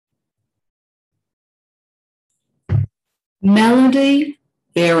Melody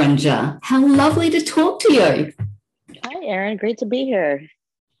Biringer. How lovely to talk to you. Hi, Erin. Great to be here.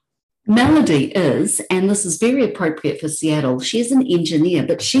 Melody is, and this is very appropriate for Seattle, she's an engineer,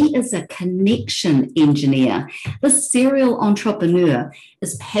 but she is a connection engineer. This serial entrepreneur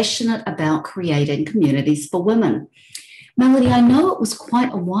is passionate about creating communities for women. Melody, I know it was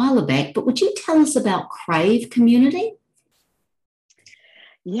quite a while back, but would you tell us about Crave Community?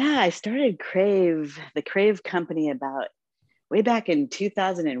 Yeah, I started the Crave company about way back in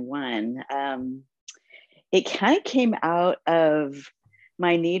 2001. It kind of came out of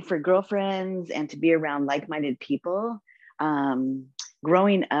my need for girlfriends and to be around like-minded people. Um,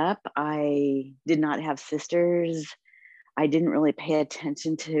 Growing up, I did not have sisters. I didn't really pay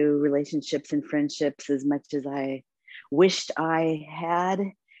attention to relationships and friendships as much as I wished I had,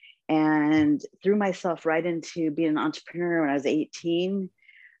 and threw myself right into being an entrepreneur when I was 18,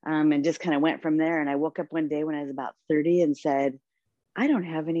 and just kind of went from there. And I woke up one day when I was about 30 and said, I don't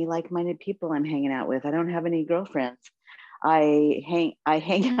have any like-minded people I'm hanging out with. I don't have any girlfriends. I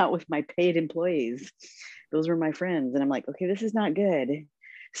hang out with my paid employees. Those were my friends. And I'm like, okay, this is not good.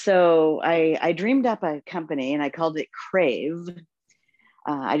 So I dreamed up a company and I called it Crave.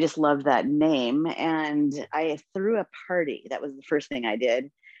 I just loved that name. And I threw a party. That was the first thing I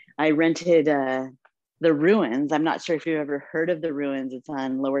did. I rented the Ruins. I'm not sure if you've ever heard of the Ruins. It's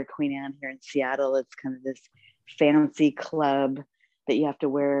on Lower Queen Anne here in Seattle. It's kind of this fancy club that you have to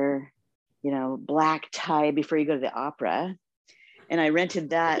wear, black tie before you go to the opera. And I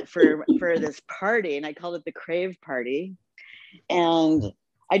rented that for this party, and I called it the Crave Party. And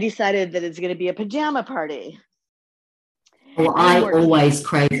I decided that it's going to be a pajama party. Well, And I'm I more, always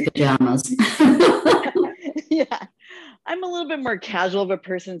crave pajamas. yeah, I'm a little bit more casual of a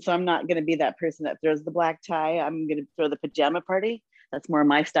person, so I'm not going to be that person that throws the black tie. I'm going to throw the pajama party. That's more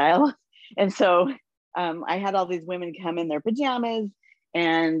my style. And so I had all these women come in their pajamas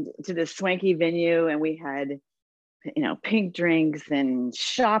and to this swanky venue, and we had pink drinks and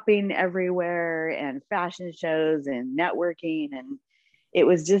shopping everywhere and fashion shows and networking, and it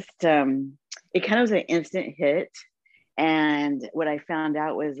was just it kind of was an instant hit. And what I found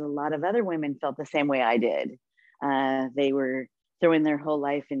out was a lot of other women felt the same way I did. They were throwing their whole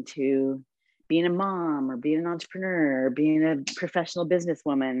life into being a mom or being an entrepreneur or being a professional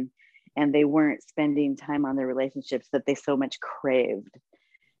businesswoman, and they weren't spending time on their relationships that they so much craved.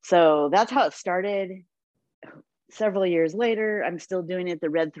 So that's how it started. Several years later, I'm still doing it. The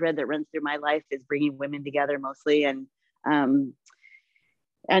red thread that runs through my life is bringing women together mostly, um,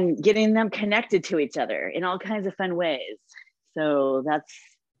 and getting them connected to each other in all kinds of fun ways. So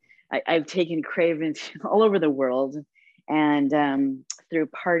I've taken Crave all over the world, and through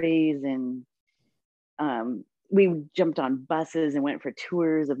parties, and we jumped on buses and went for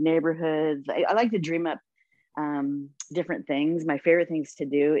tours of neighborhoods. I like to dream up different things. My favorite things to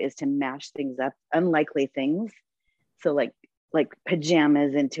do is to mash things up, unlikely things. So like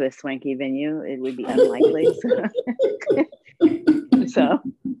pajamas into a swanky venue, it would be unlikely. So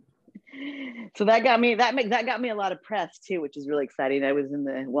so that got me a lot of press too, which is really exciting. I was in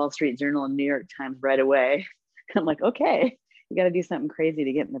the Wall Street Journal and New York Times right away. I'm like, okay, you got to do something crazy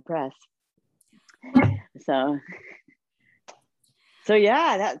to get in the press. So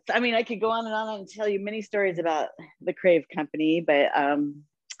yeah, I could go on and on and tell you many stories about the Crave company, but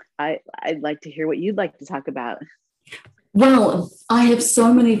I'd like to hear what you'd like to talk about. Well, I have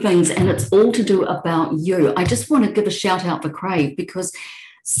so many things, and it's all to do about you. I just want to give a shout out for Crave because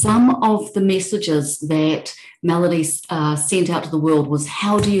some of the messages that Melody sent out to the world was,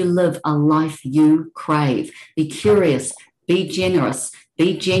 how do you live a life you crave? Be curious, be generous,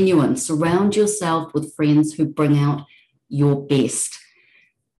 be genuine, surround yourself with friends who bring out your best.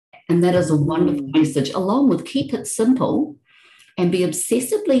 And that is a wonderful message, along with keep it simple and be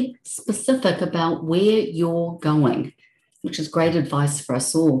obsessively specific about where you're going, which is great advice for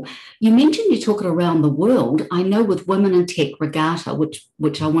us all. You mentioned you took it around the world. I know with Women in Tech Regatta,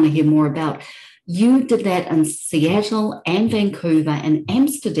 which I want to hear more about, you did that in Seattle and Vancouver and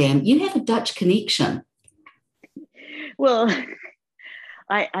Amsterdam. You have a Dutch connection. Well,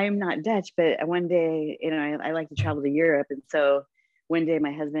 I'm not Dutch, but one day, I like to travel to Europe. And so one day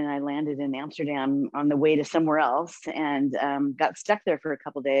my husband and I landed in Amsterdam on the way to somewhere else, and got stuck there for a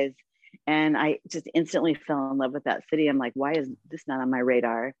couple of days. And I just instantly fell in love with that city. I'm like, why is this not on my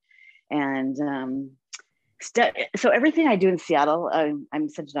radar? And so everything I do in Seattle, I'm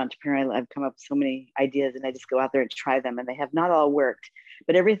such an entrepreneur. I've come up with so many ideas, and I just go out there and try them, and they have not all worked.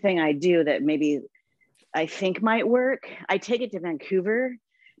 But everything I do that maybe I think might work, I take it to Vancouver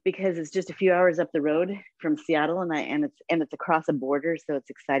because it's just a few hours up the road from Seattle, and it's across a border, so it's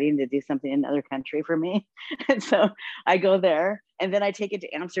exciting to do something in another country for me. And so I go there, and then I take it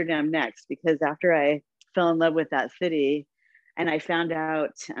to Amsterdam next, because after I fell in love with that city, and I found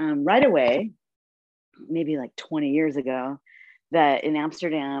out right away, maybe like 20 years ago, that in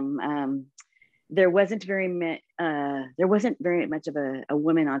Amsterdam there wasn't very much of a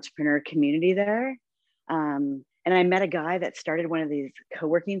women entrepreneur community there. And I met a guy that started one of these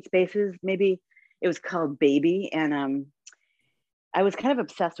co-working spaces. Maybe it was called Baby. And I was kind of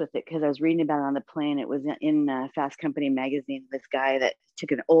obsessed with it because I was reading about it on the plane. It was in Fast Company magazine, this guy that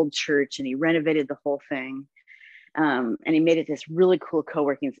took an old church and he renovated the whole thing. And he made it this really cool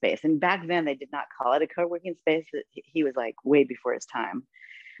co-working space. And back then they did not call it a co-working space. He was like way before his time.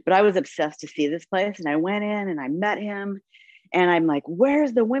 But I was obsessed to see this place. And I went in and I met him. And I'm like,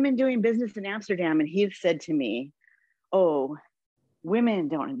 where's the women doing business in Amsterdam? And he said to me, oh, women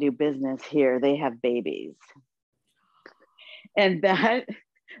don't do business here. They have babies. And that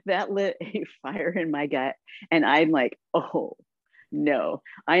lit a fire in my gut. And I'm like, oh, no,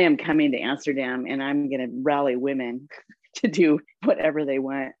 I am coming to Amsterdam and I'm going to rally women to do whatever they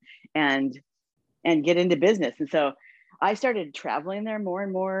want and get into business. And so I started traveling there more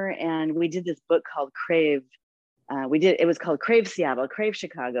and more. And we did this book called Crave. It was called Crave Seattle, Crave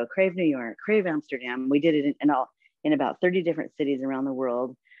Chicago, Crave New York, Crave Amsterdam. We did it in about 30 different cities around the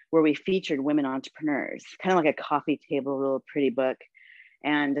world, where we featured women entrepreneurs, kind of like a coffee table, real pretty book.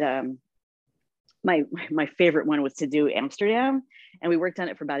 And my favorite one was to do Amsterdam. And we worked on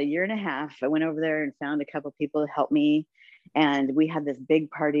it for about a year and a half. I went over there and found a couple of people to help me. And we had this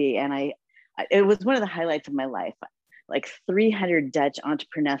big party. And it was one of the highlights of my life. Like 300 Dutch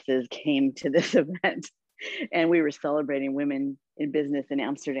entrepreneuses came to this event. And we were celebrating women in business in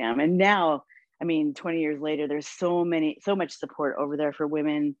Amsterdam. And now, I mean, 20 years later, there's so much support over there for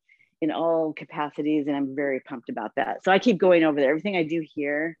women in all capacities. And I'm very pumped about that. So I keep going over there. Everything I do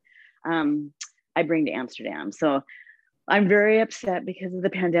here, I bring to Amsterdam. So I'm very upset because of the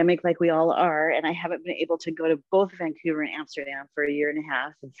pandemic, like we all are. And I haven't been able to go to both Vancouver and Amsterdam for a year and a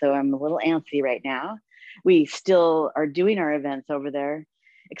half. And so I'm a little antsy right now. We still are doing our events over there,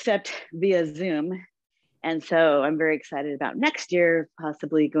 except via Zoom. And so I'm very excited about next year,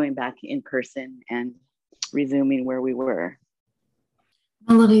 possibly going back in person and resuming where we were.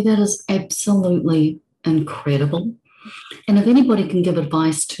 Melody, that is absolutely incredible. And if anybody can give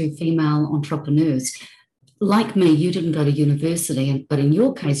advice to female entrepreneurs, like me, you didn't go to university, but in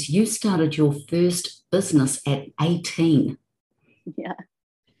your case, you started your first business at 18. Yeah.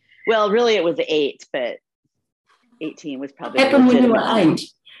 Well, really it was 8, but 18 was probably. What happened when you were 8?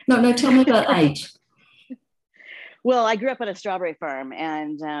 No, tell me about 8. Well, I grew up on a strawberry farm,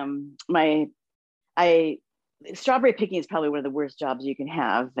 and strawberry picking is probably one of the worst jobs you can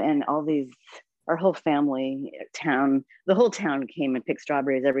have. And our whole family, the whole town came and picked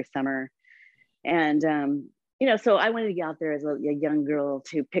strawberries every summer. And, so I wanted to get out there as a young girl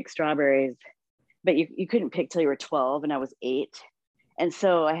to pick strawberries, but you couldn't pick till you were 12, and I was 8. And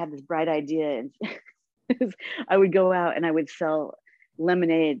so I had this bright idea, and I would go out and I would sell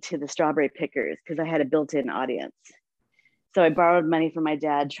lemonade to the strawberry pickers because I had a built-in audience. So I borrowed money from my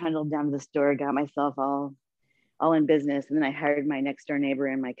dad, trundled down to the store, got myself all in business, and then I hired my next door neighbor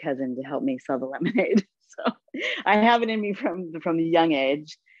and my cousin to help me sell the lemonade. So I have it in me from the young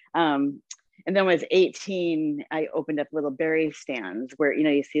age. And then when I was 18, I opened up little berry stands where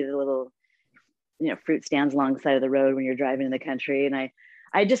you see the little fruit stands along the side of the road when you're driving in the country. And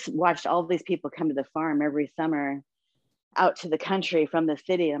I just watched all these people come to the farm every summer out to the country from the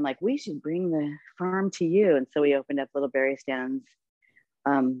city. I'm like, we should bring the farm to you. And so we opened up little berry stands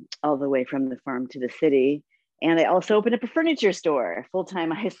all the way from the farm to the city. And I also opened up a furniture store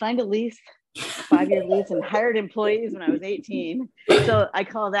full-time. I signed a lease, 5-year lease, and hired employees when I was 18. So I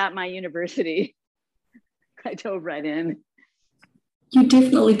call that my university. I dove right in. You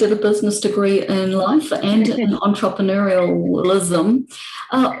definitely did a business degree in life and in entrepreneurialism.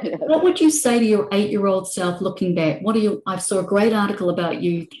 What would you say to your 8-year-old self looking back? I saw a great article about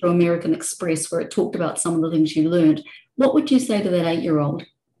you through American Express where it talked about some of the things you learned. What would you say to that 8-year-old?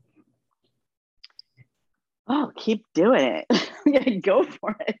 Oh, keep doing it. Yeah, go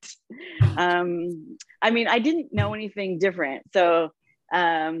for it. I mean, I didn't know anything different. So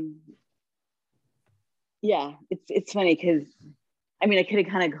yeah, it's funny because I mean, I could have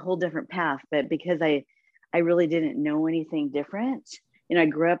kind of a whole different path, but because I really didn't know anything different. I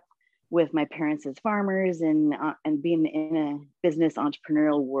grew up with my parents as farmers and being in a business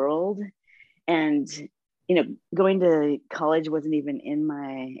entrepreneurial world, and going to college wasn't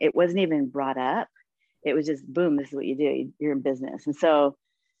even brought up. It was just boom, this is what you do. You're in business. And so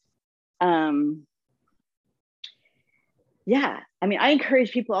Yeah, I mean, I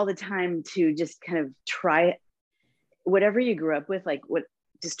encourage people all the time to just kind of try whatever you grew up with, like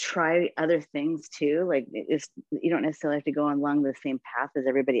just try other things too. Like you don't necessarily have to go along the same path as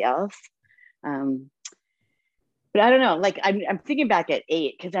everybody else. But I don't know, like I'm thinking back at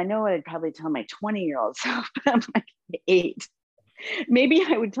 8, because I know I'd probably tell my 20-year-old self, but I'm like 8. Maybe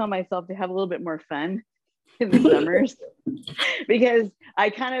I would tell myself to have a little bit more fun in the summers because I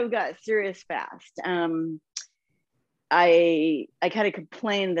kind of got serious fast. I kind of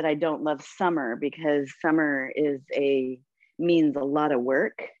complain that I don't love summer because summer means a lot of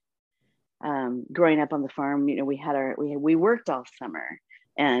work. Growing up on the farm, you know, we worked all summer,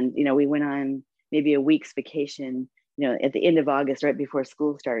 and you know, we went on maybe a week's vacation, you know, at the end of August, right before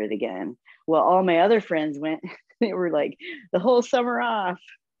school started again. Well, all my other friends went, they were like the whole summer off.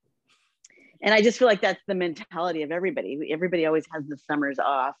 And I just feel like that's the mentality of everybody. Everybody always has the summers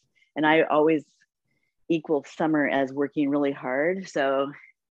off. And I always equal summer as working really hard. So,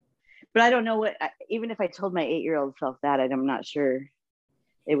 but I don't know even if I told my 8-year-old self that, I'm not sure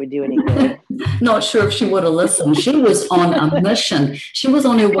it would do any good. Not sure if she would have listened. She was on a mission. She was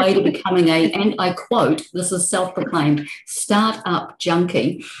on her way to becoming and I quote, this is self-proclaimed, start-up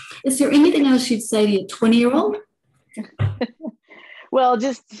junkie. Is there anything else you'd say to your 20-year-old? Well,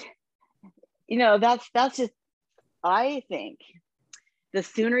 just, you know, that's just, I think the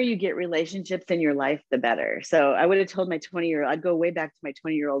sooner you get relationships in your life, the better. So I would have told my 20-year-old, I'd go way back to my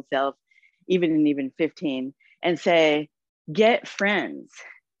 20-year-old self, even 15, and say, get friends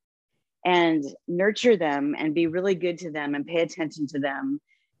and nurture them and be really good to them and pay attention to them,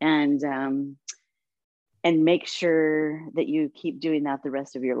 and make sure that you keep doing that the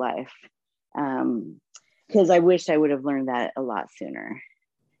rest of your life. Because I wish I would have learned that a lot sooner.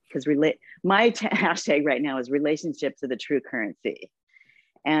 Because my hashtag right now is relationships are the true currency.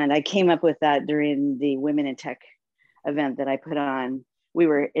 And I came up with that during the Women in Tech event that I put on.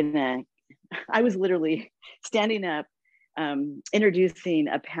 I was literally standing up, introducing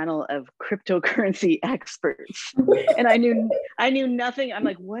a panel of cryptocurrency experts. And I knew nothing. I'm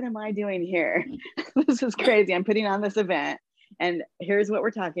like, what am I doing here? This is crazy. I'm putting on this event and here's what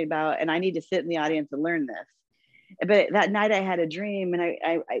we're talking about. And I need to sit in the audience and learn this. But that night I had a dream, and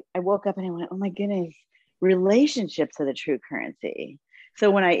I woke up and I went, oh my goodness, relationships are the true currency. So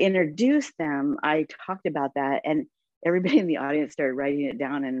when I introduced them, I talked about that, and everybody in the audience started writing it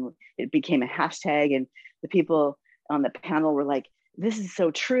down, and it became a hashtag. And the people on the panel were like, this is so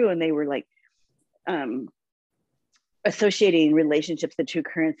true. And they were like, associating relationships, the true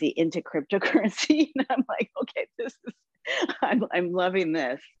currency, into cryptocurrency. And I'm like, okay, I'm loving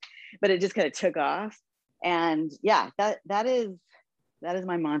this. But it just kind of took off. And yeah, that is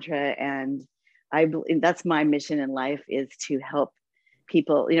my mantra. And I believe that's my mission in life, is to help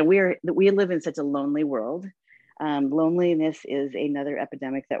people. You know, we live in such a lonely world. Loneliness is another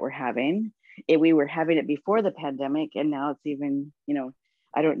epidemic that we're having. We were having it before the pandemic, and now it's even, you know,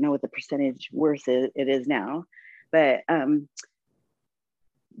 I don't know what the percentage worse it is now, but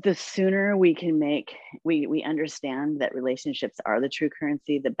the sooner we can we understand that relationships are the true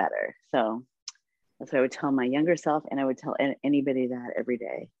currency, the better. So that's what I would tell my younger self, and I would tell anybody that every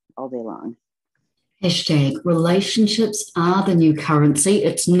day, all day long. Hashtag relationships are the new currency.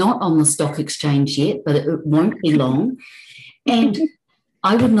 It's not on the stock exchange yet, but it won't be long. And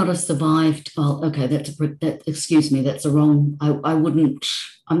I would not have survived. Well, okay, excuse me, that's a wrong. I wouldn't.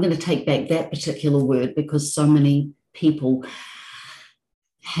 I'm going to take back that particular word, because so many people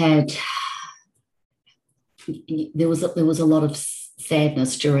had. There was a lot of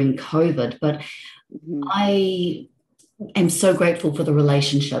sadness during COVID, but I am so grateful for the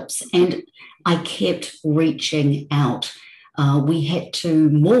relationships, and I kept reaching out. We had to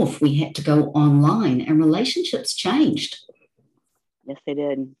morph. We had to go online, and relationships changed. Yes, they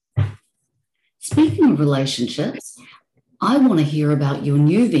did. Speaking of relationships, I want to hear about your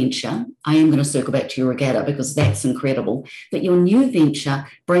new venture. I am going to circle back to your regatta because that's incredible. But your new venture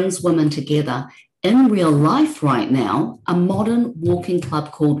brings women together in real life right now, a modern walking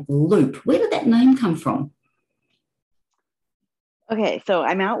club called Loop. Where did that name come from? Okay, so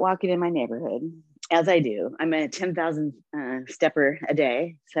I'm out walking in my neighborhood, as I do. I'm a 10,000 stepper a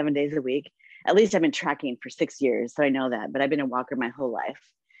day, 7 days a week. At least I've been tracking for 6 years, so I know that, but I've been a walker my whole life.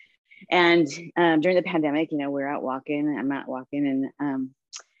 And during the pandemic, you know, we're out walking, I'm out walking, and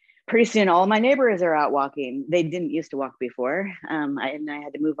pretty soon all my neighbors are out walking. They didn't used to walk before. I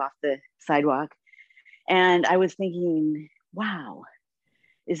had to move off the sidewalk. And I was thinking, wow,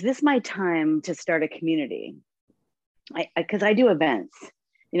 is this my time to start a community? Because I do events.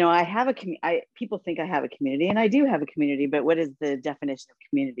 I have people think I have a community, and I do have a community, but what is the definition of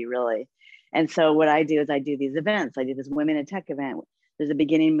community really? And so what I do is I do these events. I do this women in tech event. There's a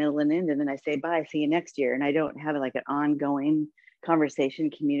beginning, middle, and end, and then I say bye, see you next year. And I don't have like an ongoing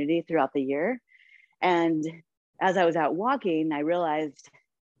conversation community throughout the year. And as I was out walking, I realized,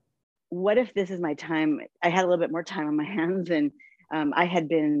 what if this is my time? I had a little bit more time on my hands, and I had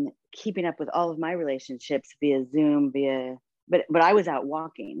been keeping up with all of my relationships via Zoom, but I was out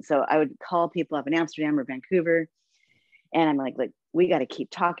walking. So I would call people up in Amsterdam or Vancouver, and I'm like, we got to keep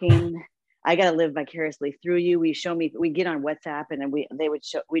talking. I got to live vicariously through you. We get on WhatsApp, and then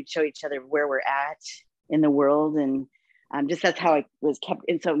we'd show each other where we're at in the world. And just that's how I was kept.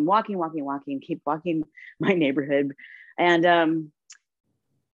 And so walking, keep walking my neighborhood. And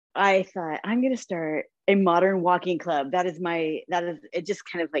I thought, I'm going to start a modern walking club. It just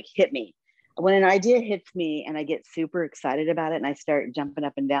kind of like hit me. When an idea hits me and I get super excited about it and I start jumping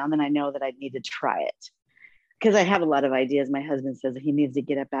up and down, then I know that I need to try it. Because I have a lot of ideas. My husband says he needs to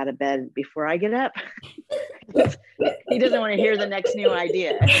get up out of bed before I get up. He doesn't want to hear the next new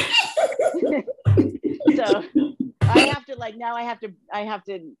idea. So I have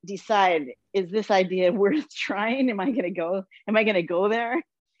to decide, is this idea worth trying? Am I going to go there?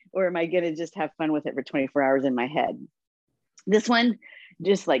 Or am I going to just have fun with it for 24 hours in my head? This one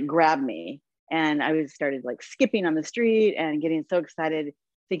just like grabbed me, and I started like skipping on the street and getting so excited,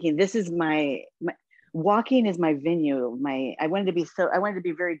 thinking this is my walking is my venue. I wanted to be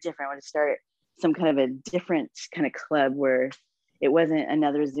very different. I wanted to start some kind of a different kind of club where it wasn't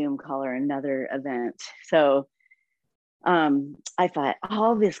another Zoom call or another event. So I thought,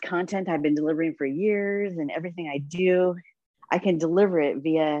 all this content I've been delivering for years and everything I do, I can deliver it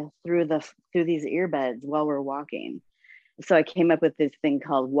through these earbuds while we're walking. So I came up with this thing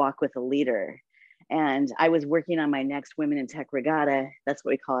called Walk with a Leader. And I was working on my next Women in Tech Regatta. That's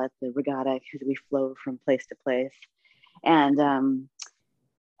what we call it, the regatta, because we flow from place to place. And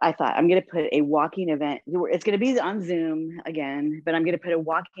I thought, I'm going to put a walking event. It's going to be on Zoom again, but I'm going to put a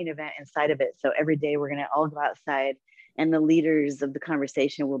walking event inside of it. So every day we're going to all go outside, and the leaders of the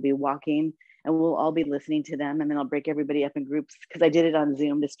conversation will be walking, and we'll all be listening to them. And then I'll break everybody up in groups, because I did it on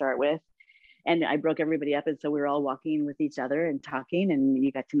Zoom to start with. And I broke everybody up. And so we were all walking with each other and talking, and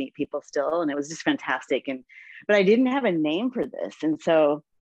you got to meet people still. And it was just fantastic. But I didn't have a name for this. And so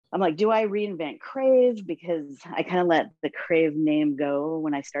I'm like, do I reinvent Crave? Because I kind of let the Crave name go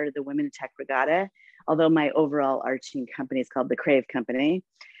when I started the Women in Tech Regatta, although my overall arching company is called the Crave Company.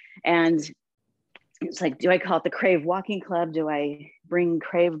 And it's like, do I call it the Crave Walking Club? Do I bring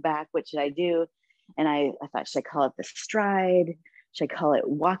Crave back? What should I do? And I thought, should I call it the Stride? Should I call it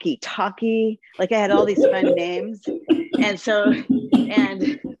Walkie Talkie? Like, I had all these fun names. And so,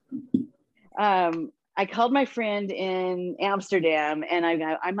 I called my friend in Amsterdam, and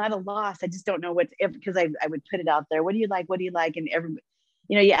I'm at a loss. I just don't know because I would put it out there. What do you like? What do you like? And everybody,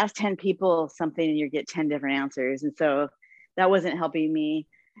 you ask 10 people something and you get 10 different answers. And so that wasn't helping me.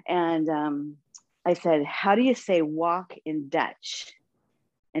 And I said, how do you say walk in Dutch?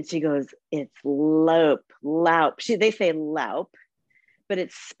 And she goes, it's loop. They say loup, but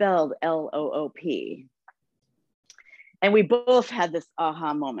it's spelled L-O-O-P. And we both had this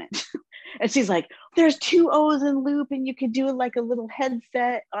aha moment. And she's like, there's 2 O's in loop, and you could do like a little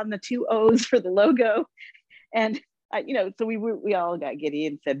headset on the 2 O's for the logo. And so we all got giddy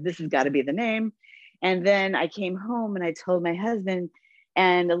and said, this has got to be the name. And then I came home and I told my husband,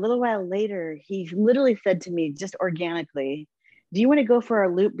 and a little while later, he literally said to me, just organically, do you want to go for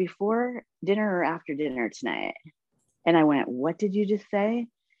our loop before dinner or after dinner tonight? And I went, what did you just say?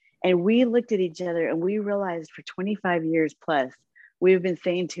 And we looked at each other, and we realized for 25 years plus, we've been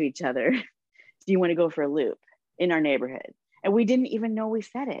saying to each other, do you want to go for a loop in our neighborhood? And we didn't even know we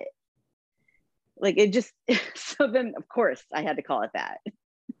said it. Like, it just, so then of course I had to call it that.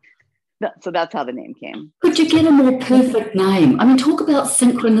 So that's how the name came. Could you get a more perfect name? I mean, talk about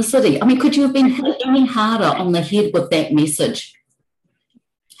synchronicity. I mean, could you have been hit any harder on the head with that message?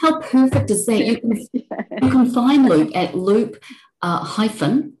 How perfect is that? You can find Loop at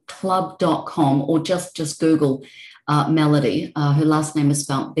loop-club.com, or just Google Melody. Her last name is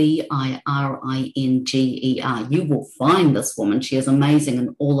spelled Biringer. You will find this woman. She is amazing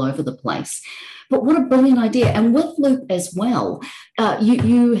and all over the place. But what a brilliant idea. And with Loop as well,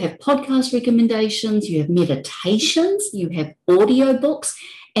 you have podcast recommendations, you have meditations, you have audiobooks,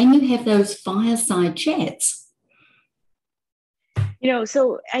 and you have those fireside chats.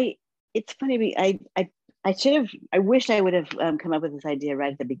 So it's funny. I wish I would have come up with this idea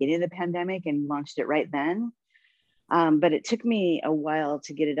right at the beginning of the pandemic and launched it right then. But it took me a while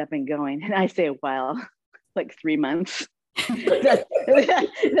to get it up and going. And I say a while, like 3 months.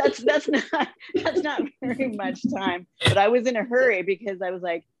 That's not very much time. But I was in a hurry because I was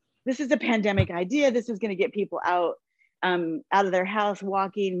like, this is a pandemic idea. This is going to get people out of their house,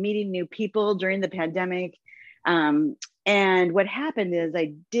 walking, meeting new people during the pandemic. And what happened is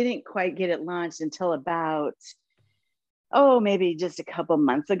I didn't quite get it launched until about, maybe just a couple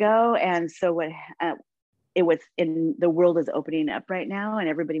months ago. And so it was in the world is opening up right now, and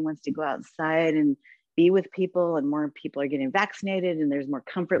everybody wants to go outside and be with people, and more people are getting vaccinated, and there's more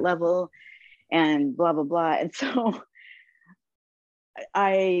comfort level and blah, blah, blah. And so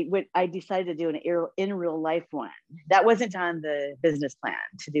I decided to do an in real life one. That wasn't on the business plan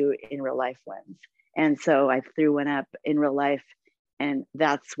to do in real life ones. And so I threw one up in real life, and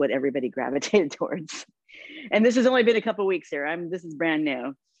that's what everybody gravitated towards. And this has only been a couple of weeks here. This is brand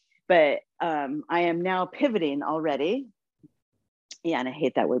new, but I am now pivoting already. Yeah, and I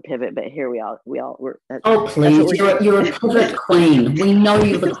hate that word pivot, but here we're. Oh, please, you're a pivot queen. We know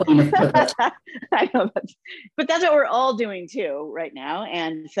you're the queen of pivot. I know but that's what we're all doing too right now.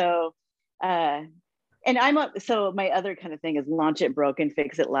 And so, so my other kind of thing is launch it broken,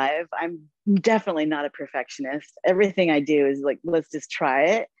 fix it live. I'm definitely not a perfectionist. Everything I do is like, let's just try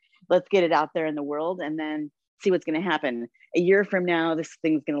it. Let's get it out there in the world and then see what's going to happen. A year from now, this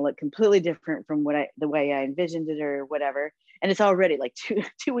thing's going to look completely different from the way I envisioned it or whatever. And it's already like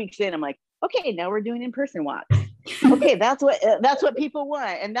two weeks in. I'm like, okay, now we're doing in-person walks. Okay, that's what people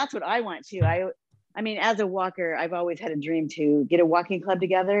want, and that's what I want too. I mean, as a walker, I've always had a dream to get a walking club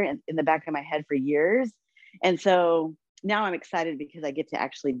together in the back of my head for years. And so now I'm excited because I get to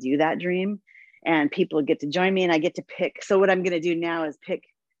actually do that dream, and people get to join me, and I get to pick. So what I'm going to do now is pick.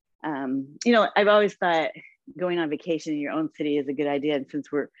 I've always thought going on vacation in your own city is a good idea, and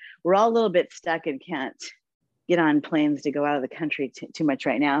since we're all a little bit stuck and can't get on planes to go out of the country too much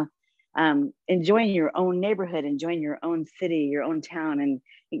right now, enjoying your own neighborhood, enjoying your own city, your own town, and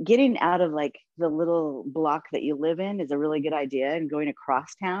getting out of like the little block that you live in is a really good idea, and going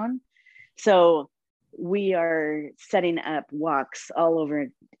across town. So we are setting up walks all over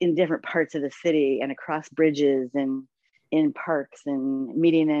in different parts of the city and across bridges and in parks and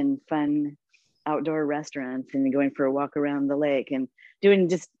meeting in fun outdoor restaurants and going for a walk around the lake and doing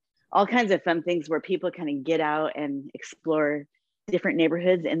just all kinds of fun things where people kind of get out and explore different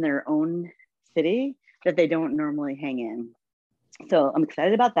neighborhoods in their own city that they don't normally hang in. So I'm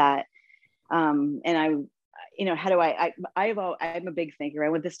excited about that. And I'm a big thinker. I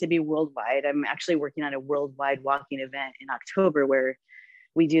want this to be worldwide. I'm actually working on a worldwide walking event in October where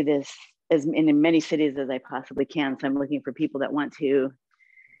we do this as in many cities as I possibly can. So I'm looking for people that want to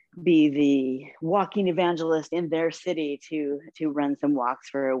be the walking evangelist in their city to run some walks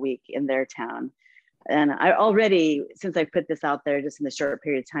for a week in their town. And I already, since I put this out there, just in the short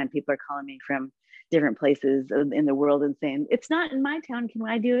period of time, people are calling me from different places in the world and saying, it's not in my town, can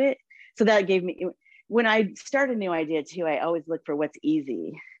I do it? So that gave me, when I start a new idea too, I always look for what's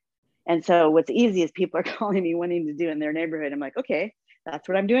easy. And so what's easy is people are calling me wanting to do in their neighborhood. I'm like, okay, that's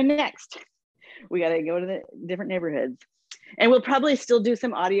what I'm doing next. We got to go to the different neighborhoods. And we'll probably still do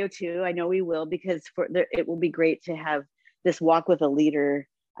some audio too. I know we will, because it will be great to have this walk with a leader.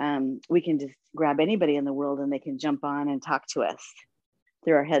 We can just grab anybody in the world and they can jump on and talk to us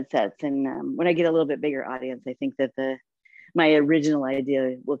through our headsets. And when I get a little bit bigger audience, I think that my original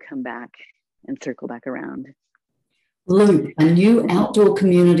idea will come back and circle back around. Loop, a new outdoor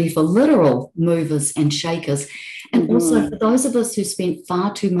community for literal movers and shakers. And also for those of us who spent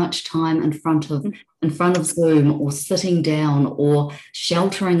far too much time in front of Zoom or sitting down or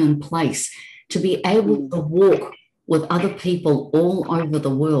sheltering in place, to be able to walk with other people all over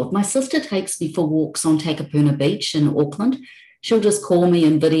the world. My sister takes me for walks on Takapuna Beach in Auckland. She'll just call me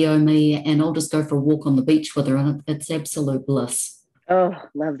and video me, and I'll just go for a walk on the beach with her, and it's absolute bliss. Oh,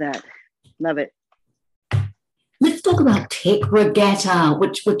 love that. Love it. Let's talk about Tech Regatta,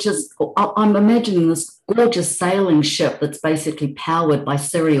 which is, I'm imagining this gorgeous sailing ship that's basically powered by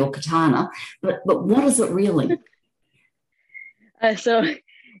Siri or Katana, but what is it really? So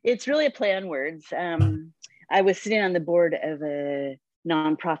it's really a play on words. I was sitting on the board of a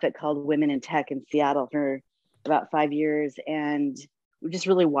nonprofit called Women in Tech in Seattle for about 5 years, and we're just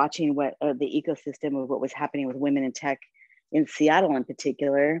really watching what the ecosystem of what was happening with women in tech in Seattle in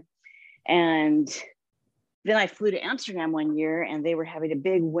particular. And then I flew to Amsterdam one year, and they were having a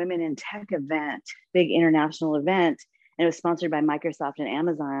big women in tech event, big international event, and it was sponsored by Microsoft and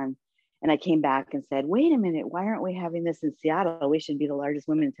Amazon. And I came back and said, wait a minute, why aren't we having this in Seattle? We should be the largest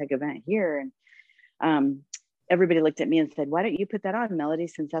women in tech event here. And everybody looked at me and said, why don't you put that on, Melody,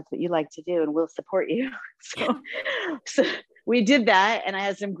 since that's what you like to do, and we'll support you. So we did that, and I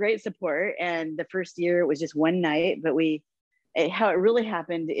had some great support. And the first year it was just one night, but how it really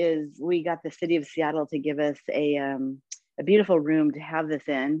happened is we got the city of Seattle to give us a beautiful room to have this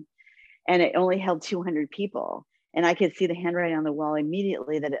in, and it only held 200 people. And I could see the handwriting on the wall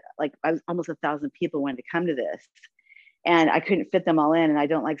immediately that I was almost 1,000 people wanted to come to this, and I couldn't fit them all in. And I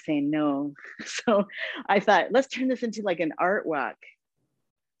don't like saying no, so I thought, let's turn this into like an art walk,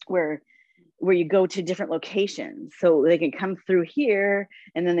 where you go to different locations, so they can come through here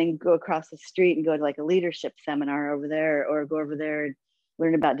and then they can go across the street and go to like a leadership seminar over there, or go over there and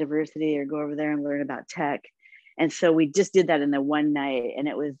learn about diversity, or go over there and learn about tech. And so we just did that in the one night, and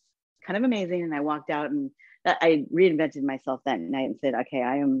it was kind of amazing. And I walked out, and I reinvented myself that night and said, okay,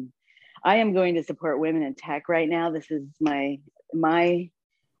 I am going to support women in tech right now. This is my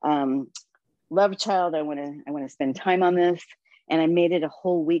love child. I want to spend time on this. And I made it a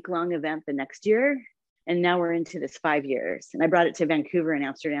whole week-long event the next year. And now we're into this 5 years. And I brought it to Vancouver and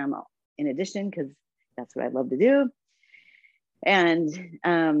Amsterdam in addition, because that's what I love to do. And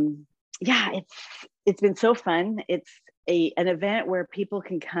it's been so fun. It's an event where people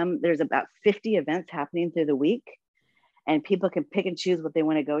can come. There's about 50 events happening through the week, and people can pick and choose what they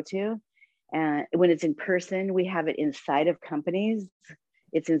want to go to. And when it's in person, we have it inside of companies.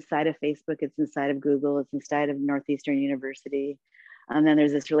 It's inside of Facebook, it's inside of Google, it's inside of Northeastern University. And then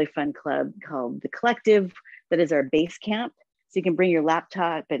there's this really fun club called The Collective that is our base camp. So you can bring your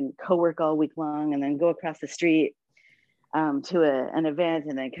laptop and co-work all week long, and then go across the street to an event,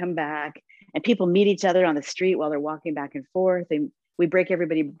 and then come back. And people meet each other on the street while they're walking back and forth. We break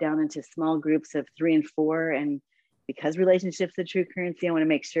everybody down into small groups of 3 and 4. And because relationships are true currency, I want to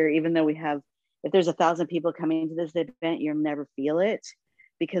make sure, even though if there's 1,000 people coming to this event, you'll never feel it,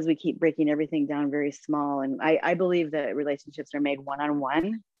 because we keep breaking everything down very small. And I believe that relationships are made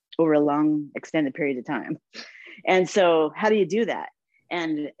one-on-one over a long extended period of time. And so how do you do that?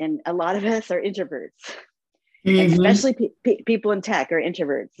 And a lot of us are introverts, and especially people in tech are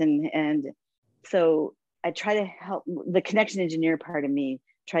introverts. And so I try to help. The connection engineer part of me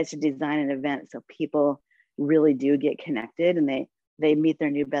tries to design an event so people really do get connected, and they meet their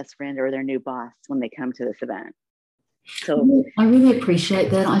new best friend or their new boss when they come to this event. So I really appreciate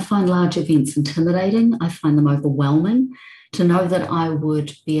that. I find large events intimidating. I find them overwhelming. To know that I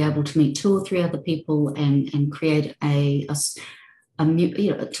would be able to meet 2 or 3 other people and create to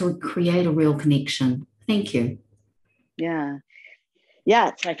create a real connection. Thank you. Yeah,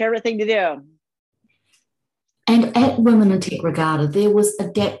 it's my favorite thing to do. And at Women in Tech Regatta, there was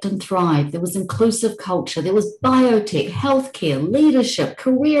Adapt and Thrive, there was inclusive culture, there was biotech, healthcare, leadership,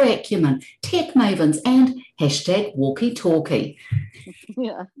 career acumen, tech mavens, and #walkie-talkie.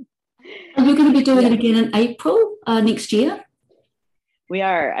 Yeah. Are you going to be doing it again in April next year? We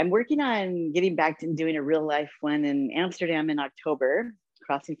are. I'm working on getting back to doing a real life one in Amsterdam in October,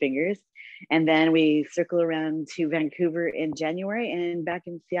 crossing fingers. And then we circle around to Vancouver in January and back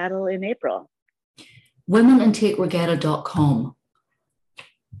in Seattle in April. womenintechregatta.com.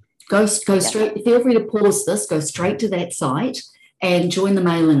 Go straight, feel free to pause this, go straight to that site and join the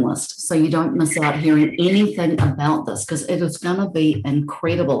mailing list so you don't miss out hearing anything about this, because it is going to be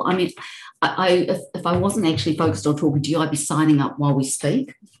incredible. I mean, if I wasn't actually focused on talking to you, I'd be signing up while we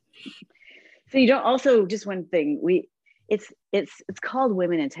speak. So you don't, also just one thing, it's called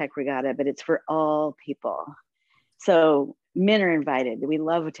Women in Tech Regatta, but it's for all people. So men are invited. We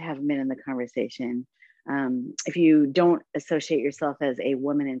love to have men in the conversation. If you don't associate yourself as a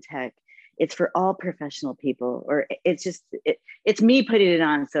woman in tech, it's for all professional people, or it's me putting it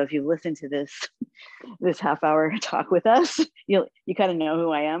on. So if you've listened to this half-hour talk with us, you kind of know who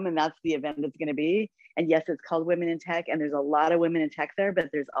I am, and that's the event it's going to be. And yes, it's called Women in Tech, and there's a lot of women in tech there,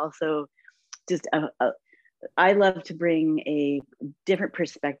 but there's also just I love to bring a different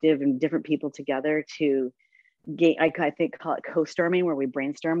perspective and different people together to I think call it co-storming, where we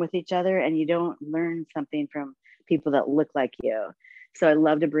brainstorm with each other, and you don't learn something from people that look like you. So I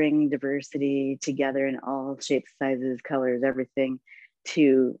love to bring diversity together in all shapes, sizes, colors, everything,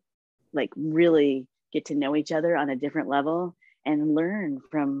 to like really get to know each other on a different level and learn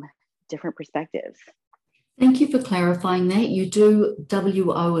from different perspectives. Thank you for clarifying that. You do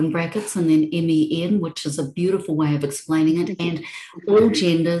WO in brackets and then MEN, which is a beautiful way of explaining it, and all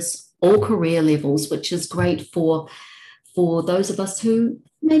genders, all career levels, which is great for those of us who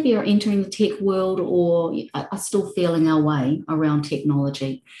maybe are entering the tech world or are still feeling our way around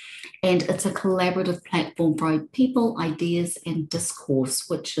technology. And it's a collaborative platform for people, ideas, and discourse,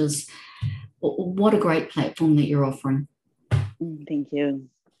 which is what a great platform that you're offering. Thank you.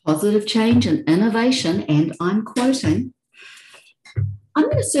 Positive change and innovation, and I'm quoting. I'm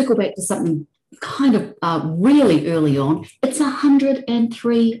going to circle back to something kind of really early on, it's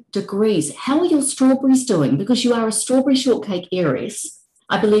 103 degrees. How are your strawberries doing? Because you are a strawberry shortcake heiress.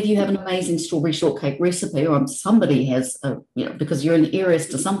 I believe you have an amazing strawberry shortcake recipe, or somebody has, because you're an heiress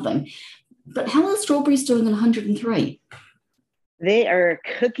to something. But how are the strawberries doing at 103? They are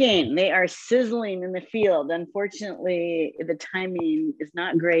cooking. They are sizzling in the field. Unfortunately, the timing is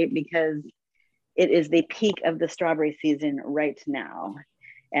not great because it is the peak of the strawberry season right now.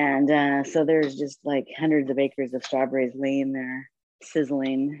 And so there's just like hundreds of acres of strawberries laying there,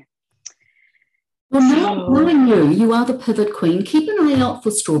 sizzling. Well, now knowing you are the pivot queen. Keep an eye out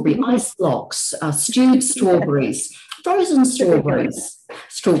for strawberry ice blocks, stewed strawberries, frozen strawberries,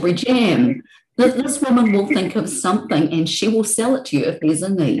 strawberry jam. This woman will think of something and she will sell it to you if there's a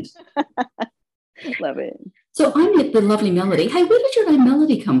need. Love it. So I met the lovely Melody. Hey, where did your name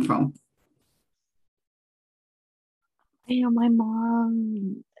Melody come from? My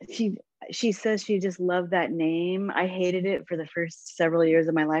mom, she says she just loved that name. I hated it for the first several years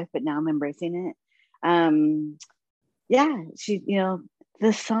of my life, but now I'm embracing it. She,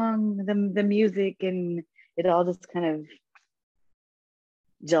 the song, the music, and it all just kind of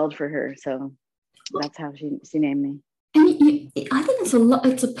gelled for her. So that's how she named me. And I think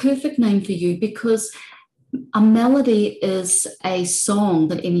it's a perfect name for you, because a melody is a song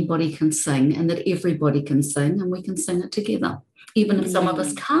that anybody can sing and that everybody can sing, and we can sing it together. Even if some of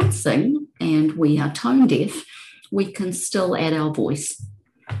us can't sing and we are tone deaf, we can still add our voice.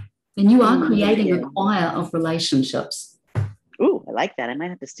 And you are creating a choir of relationships. Ooh, I like that. I might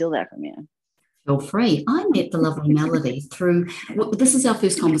have to steal that from you. Feel free. I met the lovely Melody through, this is our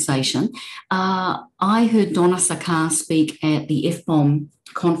first conversation. I heard Donna Sakar speak at the F-Bomb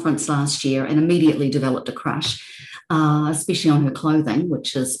conference last year and immediately developed a crush, especially on her clothing,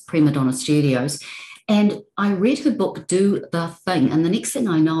 which is Prima Donna Studios. And I read her book, Do the Thing. And the next thing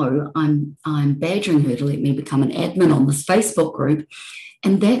I know, I'm badgering her to let me become an admin on this Facebook group.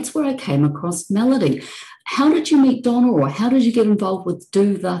 And that's where I came across Melody. How did you meet Donna, or how did you get involved with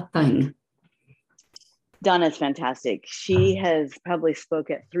Do the Thing? Donna's fantastic. She has probably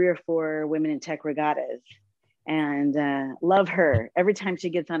spoke at 3 or 4 women in tech regattas, and love her. Every time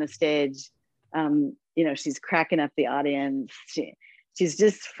she gets on a stage, she's cracking up the audience. She's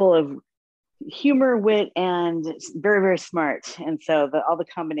just full of humor, wit, and very, very smart. And so all the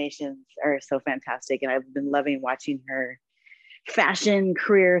combinations are so fantastic. And I've been loving watching her fashion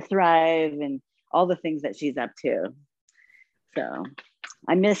career thrive and all the things that she's up to. So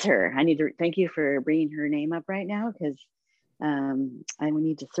I miss her. I need to thank you for bringing her name up right now, because I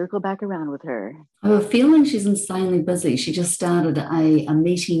need to circle back around with her. I have a feeling she's insanely busy. She just started a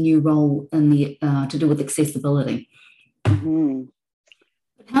meaty new role in the to do with accessibility. Mm-hmm.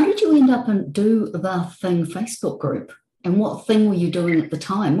 How did you end up in Do the Thing Facebook group? And what thing were you doing at the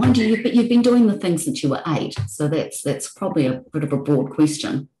time? Mind you, you've been doing the thing since you were 8, so that's probably a bit of a broad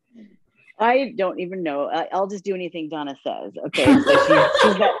question. I don't even know. I'll just do anything Donna says. Okay,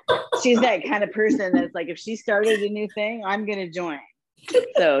 so she's that kind of person that's like, if she started a new thing, I'm going to join.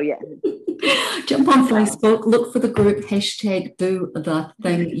 So yeah. Jump on Facebook, look for the group, hashtag Do the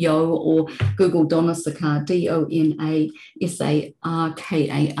Thing Yo, or Google Donna Sakar, DONASARKAR.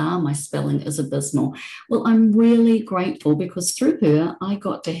 My spelling is abysmal. Well, I'm really grateful, because through her, I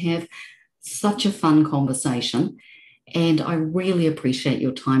got to have such a fun conversation, and I really appreciate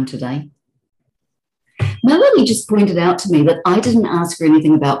your time today. Melody just pointed out to me that I didn't ask her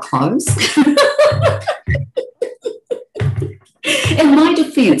anything about clothes. In my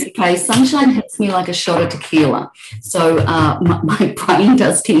defense, okay, sunshine hits me like a shot of tequila. So my brain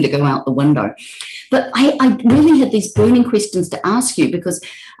does tend to go out the window. But I really had these burning questions to ask you, because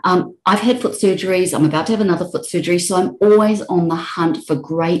I've had foot surgeries. I'm about to have another foot surgery. So I'm always on the hunt for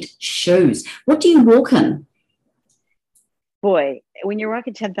great shoes. What do you walk in? Boy, when you're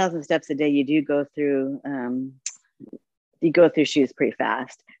walking 10,000 steps a day, you do go through shoes pretty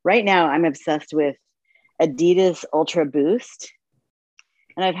fast. Right now, I'm obsessed with Adidas Ultra Boost.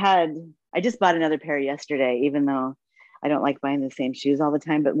 And I just bought another pair yesterday, even though I don't like buying the same shoes all the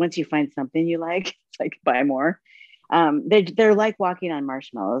time. But once you find something you like, it's like, buy more. They're like walking on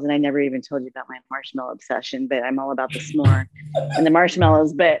marshmallows. And I never even told you about my marshmallow obsession, but I'm all about the s'more and the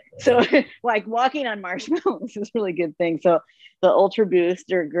marshmallows. But so like walking on marshmallows is a really good thing. So the Ultra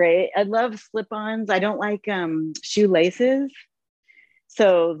Boost are great. I love slip-ons. I don't like shoelaces.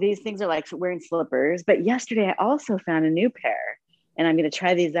 So these things are like wearing slippers. But yesterday I also found a new pair, and I'm going to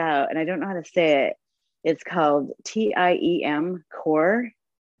try these out. And I don't know how to say it. It's called TIEM Core.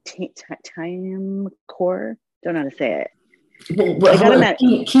 TIEM Core. Don't know how to say it. Well,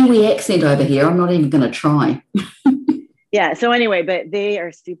 Kiwi accent over here. I'm not even going to try. Yeah. So anyway, but they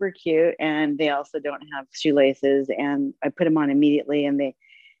are super cute, and they also don't have shoelaces, and I put them on immediately, and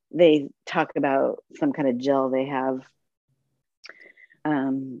they talk about some kind of gel they have.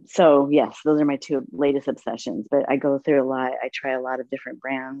 So yes, those are my two latest obsessions, but I go through a lot. I try a lot of different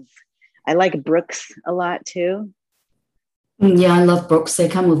brands. I like Brooks a lot too. Yeah, I love Brooks. They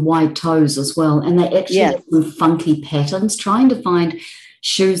come with wide toes as well, and they actually Yes, have some funky patterns. Trying to find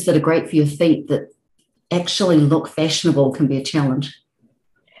shoes that are great for your feet that actually look fashionable can be a challenge.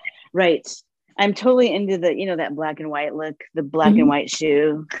 right. I'm totally into the, that black and white look, the black and Mhm. white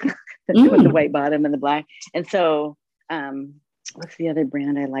shoe with the Mm. white bottom and the black. And so, what's the other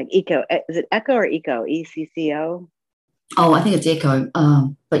brand I like? Eco. Is it Echo or Eco? ECCO? Oh, I think it's Echo.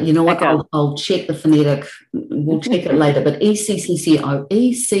 But you know what? Echo. I'll check the phonetic. We'll check it later. But ECCCO,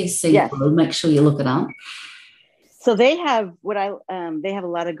 Yes. ECCO, make sure you look it up. So they have they have a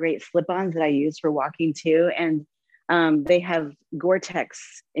lot of great slip-ons that I use for walking too, and they have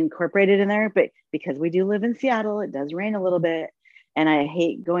Gore-Tex incorporated in there. But because we do live in Seattle, it does rain a little bit, and I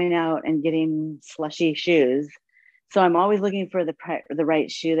hate going out and getting slushy shoes. So I'm always looking for the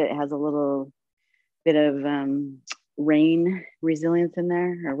right shoe that has a little bit of rain resilience in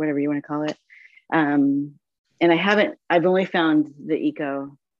there, or whatever you want to call it. And I've only found the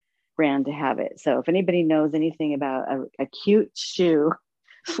Eco brand to have it. So if anybody knows anything about a cute shoe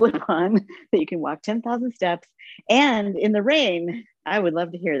slip on that you can walk 10,000 steps and in the rain, I would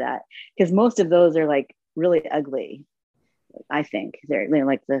love to hear that, because most of those are like really ugly. I think they're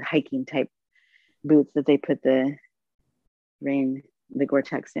like the hiking type boots that they put the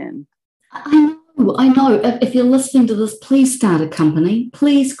Gore-Tex in. I know. If you're listening to this, please start a company.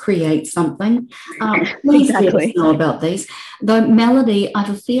 Please create something. Please let us Exactly. know about these. Though, Melody, I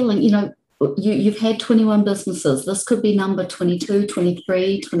have a feeling, you've had 21 businesses. This could be number 22,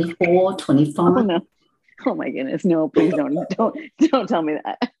 23, 24, Oh 25. no. Oh my goodness. No, please don't tell me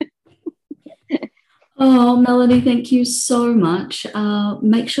that. Oh, Melody, thank you so much.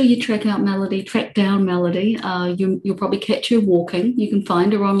 Make sure you track down Melody. You'll probably catch her walking. You can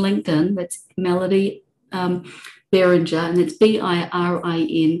find her on LinkedIn. That's Melody Biringer, and it's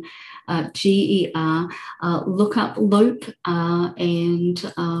Birin. GER. Look up Loop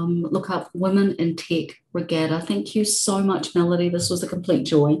and look up Women in Tech Regatta. Thank you so much, Melody. This was a complete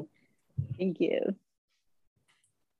joy. Thank you.